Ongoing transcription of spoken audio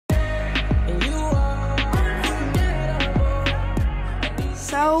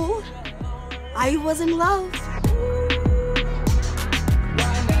So, I was in love.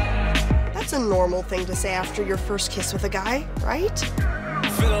 That's a normal thing to say after your first kiss with a guy, right?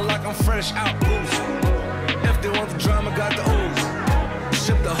 Feeling like I'm fresh out boost. If they want the drama, got the ooze.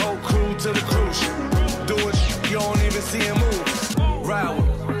 Ship the whole crew to the cruise. Do it, you don't even see him move.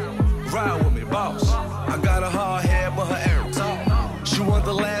 Ride with me, boss. I got a hard head, but her air talk. She want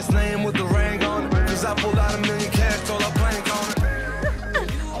the last name with the ring on it. Cause I pulled out $1 million cash, told her plank on it.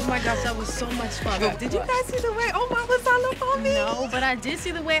 Oh my gosh, that was so much fun. Did you guys see the way Omar was all up on me? No, but I did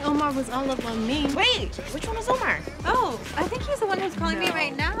see the way Omar was all up on me. Wait, which one was Omar? Oh, I think he's the one who's calling me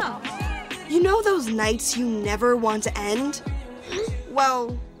right now. You know those nights you never want to end?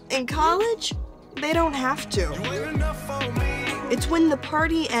 Well, in college, they don't have to. It's when the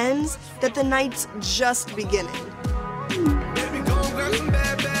party ends that the night's just beginning.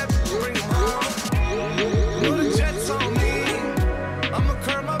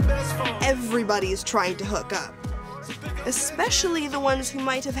 Everybody's trying to hook up, especially the ones who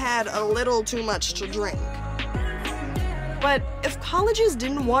might have had a little too much to drink. But if colleges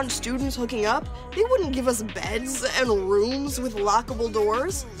didn't want students hooking up, they wouldn't give us beds and rooms with lockable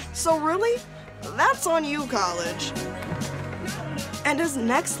doors. So really, that's on you, college. And as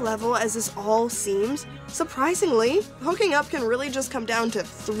next level as this all seems, surprisingly, hooking up can really just come down to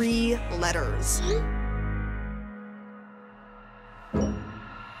 3 letters.